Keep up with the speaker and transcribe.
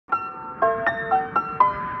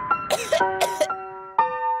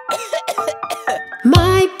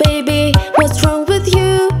My baby, what's wrong with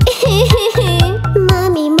you?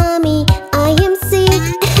 Mommy, mommy, I am sick.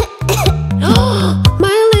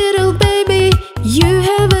 My little baby, you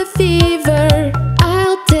have a fever.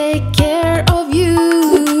 I'll take care of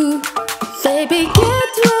you. Baby,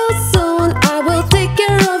 get well soon. I will take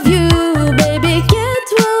care of you. Baby, get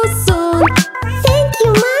well soon. Thank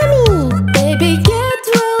you, mommy. Baby, get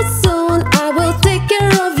well soon. I will take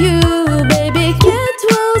care of you. Baby, get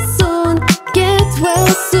well soon. Get well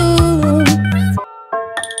soon.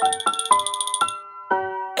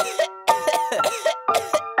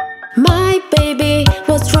 My baby,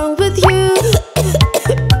 what's wrong with you?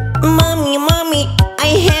 Mommy, mommy, I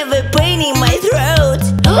have a pain in my throat.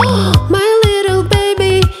 My little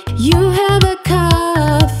baby, you have a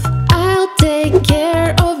cough. I'll take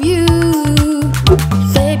care of you.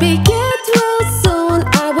 Baby, get well soon.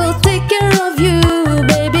 I will take care of you.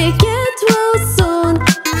 Baby, get well soon.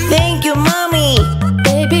 Thank you, mommy.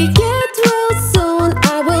 Baby, get well soon.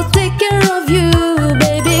 I will take care of you.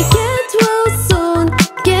 Baby, get well soon.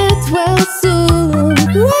 Get well soon.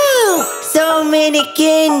 Wow, so many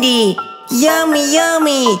candy. Yummy,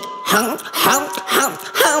 yummy. Hum, hum, hum,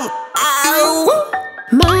 hum. Ow.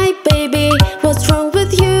 My baby, what's wrong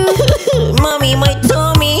with you? Mommy, my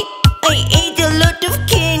tummy. I ate a lot of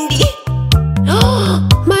candy.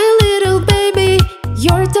 My little baby,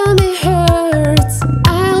 your tummy hurts.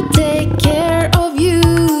 I'll take care of you.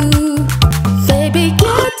 Baby,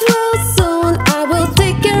 get well soon. I will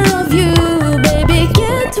take care of you. Baby,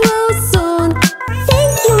 get well soon.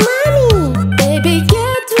 Thank you, mommy. Baby,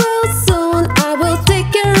 get well soon. I will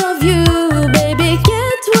take care of you. Baby,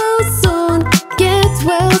 get well soon. Get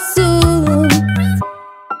well soon.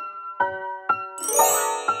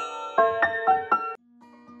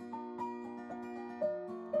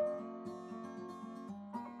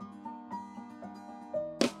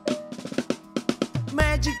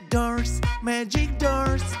 Magic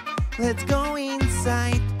doors, let's go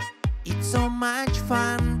inside. It's so much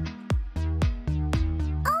fun.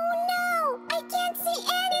 Oh no, I can't see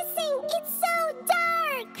anything. It's so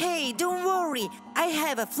dark. Hey, don't worry. I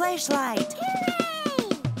have a flashlight.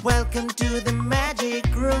 Hooray! Welcome to the magic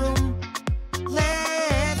room.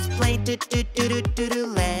 Let's play do-do-do-do-do-do.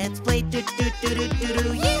 Let's play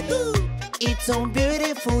do-do-do-do-do-do. Yahoo! It's so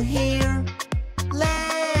beautiful here.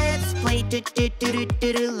 Let's play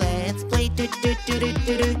do-do-do-do-do-do. Let's play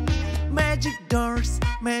do-do-do-do-do-do.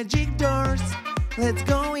 Magic doors, let's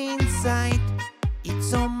go inside. It's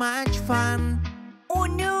so much fun. Oh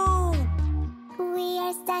no! We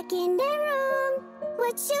are stuck in the room.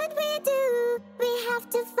 What should we do? We have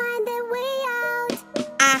to find a way out.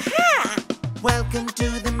 Aha! Welcome to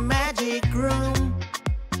the magic room.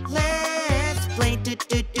 Let's play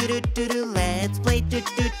do-do-do-do-do-do. Let's play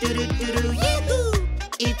do-do-do-do-do-do. Yahoo!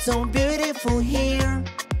 It's so beautiful here.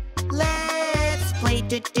 Let's play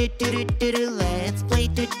do-do-do-do-do-do. Let's play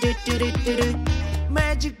do-do-do-do-do-do.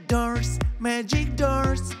 Magic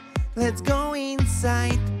doors, let's go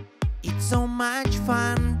inside. It's so much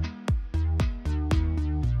fun.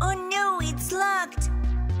 Oh no, it's locked.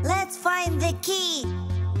 Let's find the key.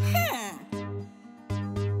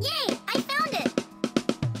 Yay, I found it.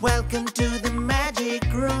 Welcome to the magic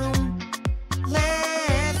room.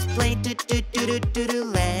 Let's play do-do-do-do-do-do.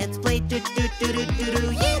 Let's play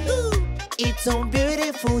do-do-do-do-do-do. Yahoo! It's so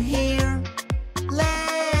beautiful here.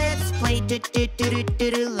 Let's play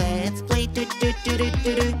do-do-do-do-do-do. Let's play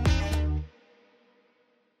do-do-do-do-do-do.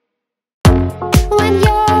 When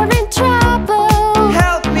you're in trouble,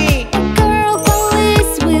 Help me! a girl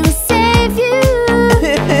police will save you.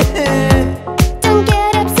 Don't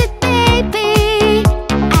get upset, baby.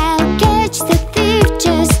 I'll catch the thief,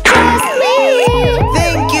 just trust me.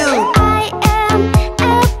 Thank you! I am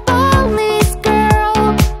a police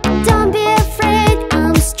girl. Don't be afraid,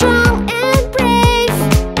 I'm strong.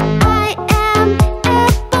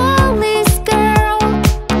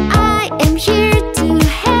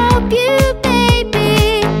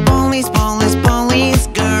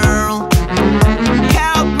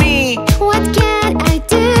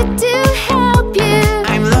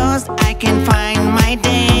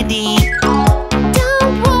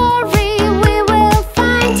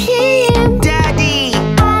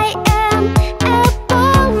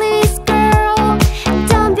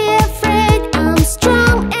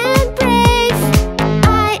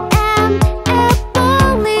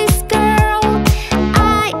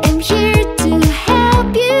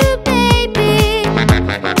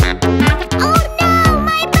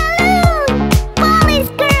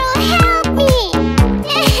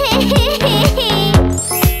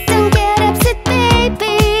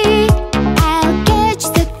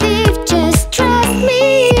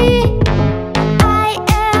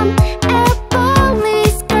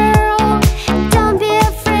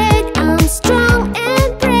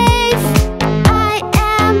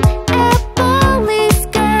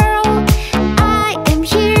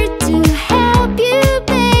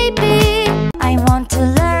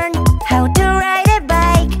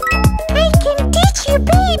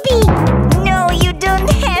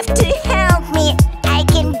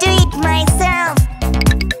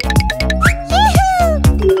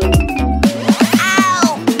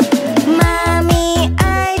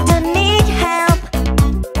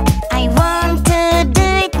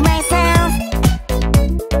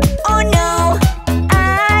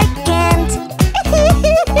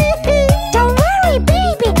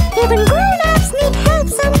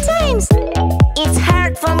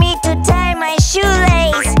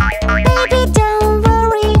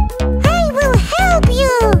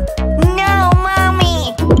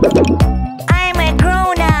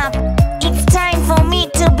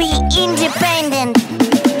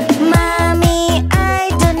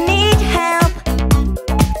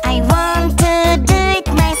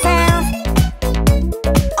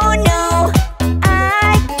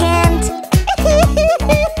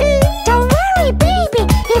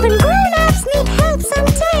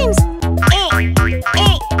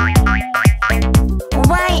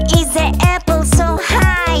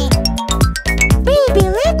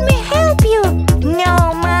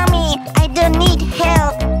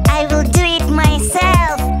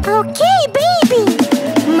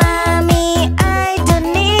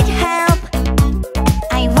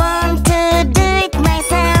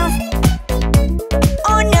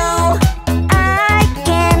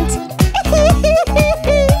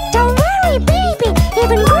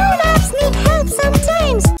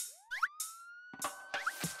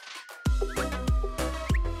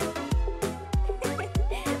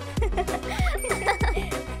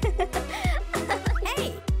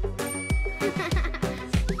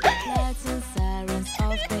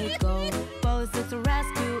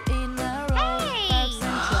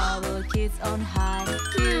 kids on high.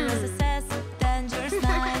 Heroes assess, dangers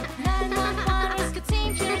night. 911 rescue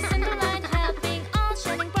team, heroes in the light, helping all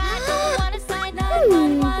shining bright on one side.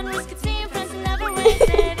 911 rescue team, friends never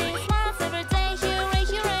wasted. Smiles every day, hooray,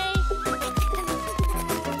 hooray.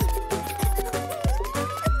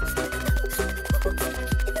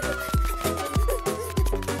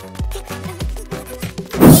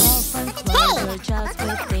 Orphans pleasure just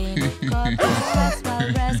within. Couples trust while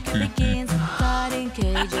rescue begins. But in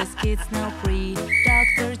cages, kids now free.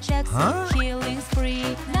 Doctor checks, healing's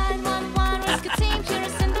free. 911 rescue team,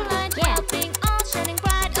 heroes in the light, helping all shining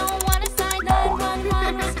bright on one side.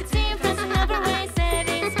 911 rescue team, friends never wasted.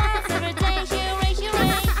 Smiles every day, hooray,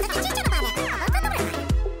 hooray.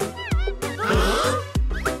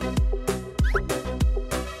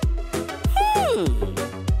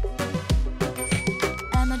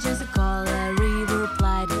 Emergency call, a river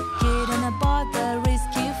plight. Kid on a boat, the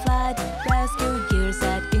rescue flight. Rescue gear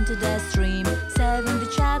set into the stream. Saving the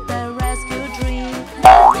child, the rescue dream.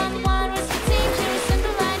 911 rescue team, heroes in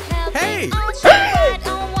the light, helping all shine bright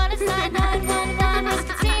on one side. 911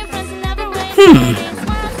 rescue team, friends never wasted.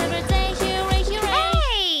 Smiles every day, hooray,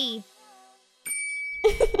 hooray.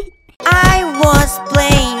 I was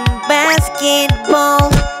playing basketball.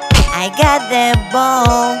 I got the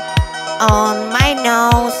ball on my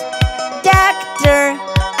nose. Doctor,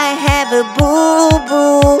 I have a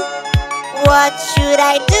boo-boo. What should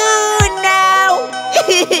I do now?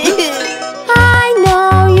 I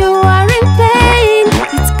know you are in pain.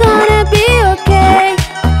 It's gonna be okay,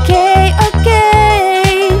 okay,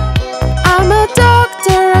 okay. I'm a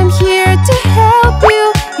doctor, I'm here to help you.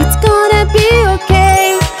 It's gonna be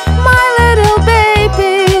okay, my little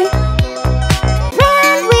baby.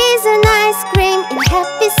 Ran with an ice cream in a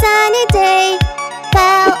happy sunny day.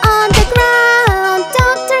 Fell on the ground,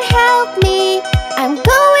 doctor help me. I'm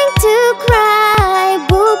going to cry,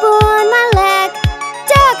 boo-boo on my leg.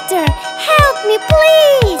 Doctor, help me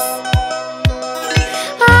please.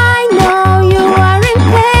 I know you are in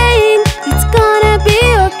pain. It's gonna be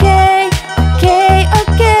okay, okay,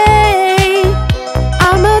 okay.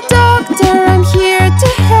 I'm a doctor, I'm here to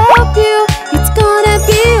help you. It's gonna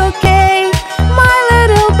be okay, my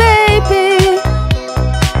little baby.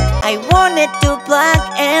 I wanted to pluck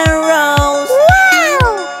arrows,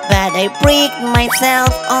 but I pricked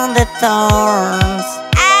myself on the thorns.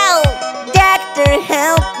 Ow! Doctor,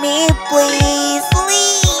 help me, please,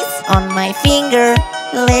 please. On my finger,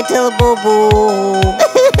 little boo-boo.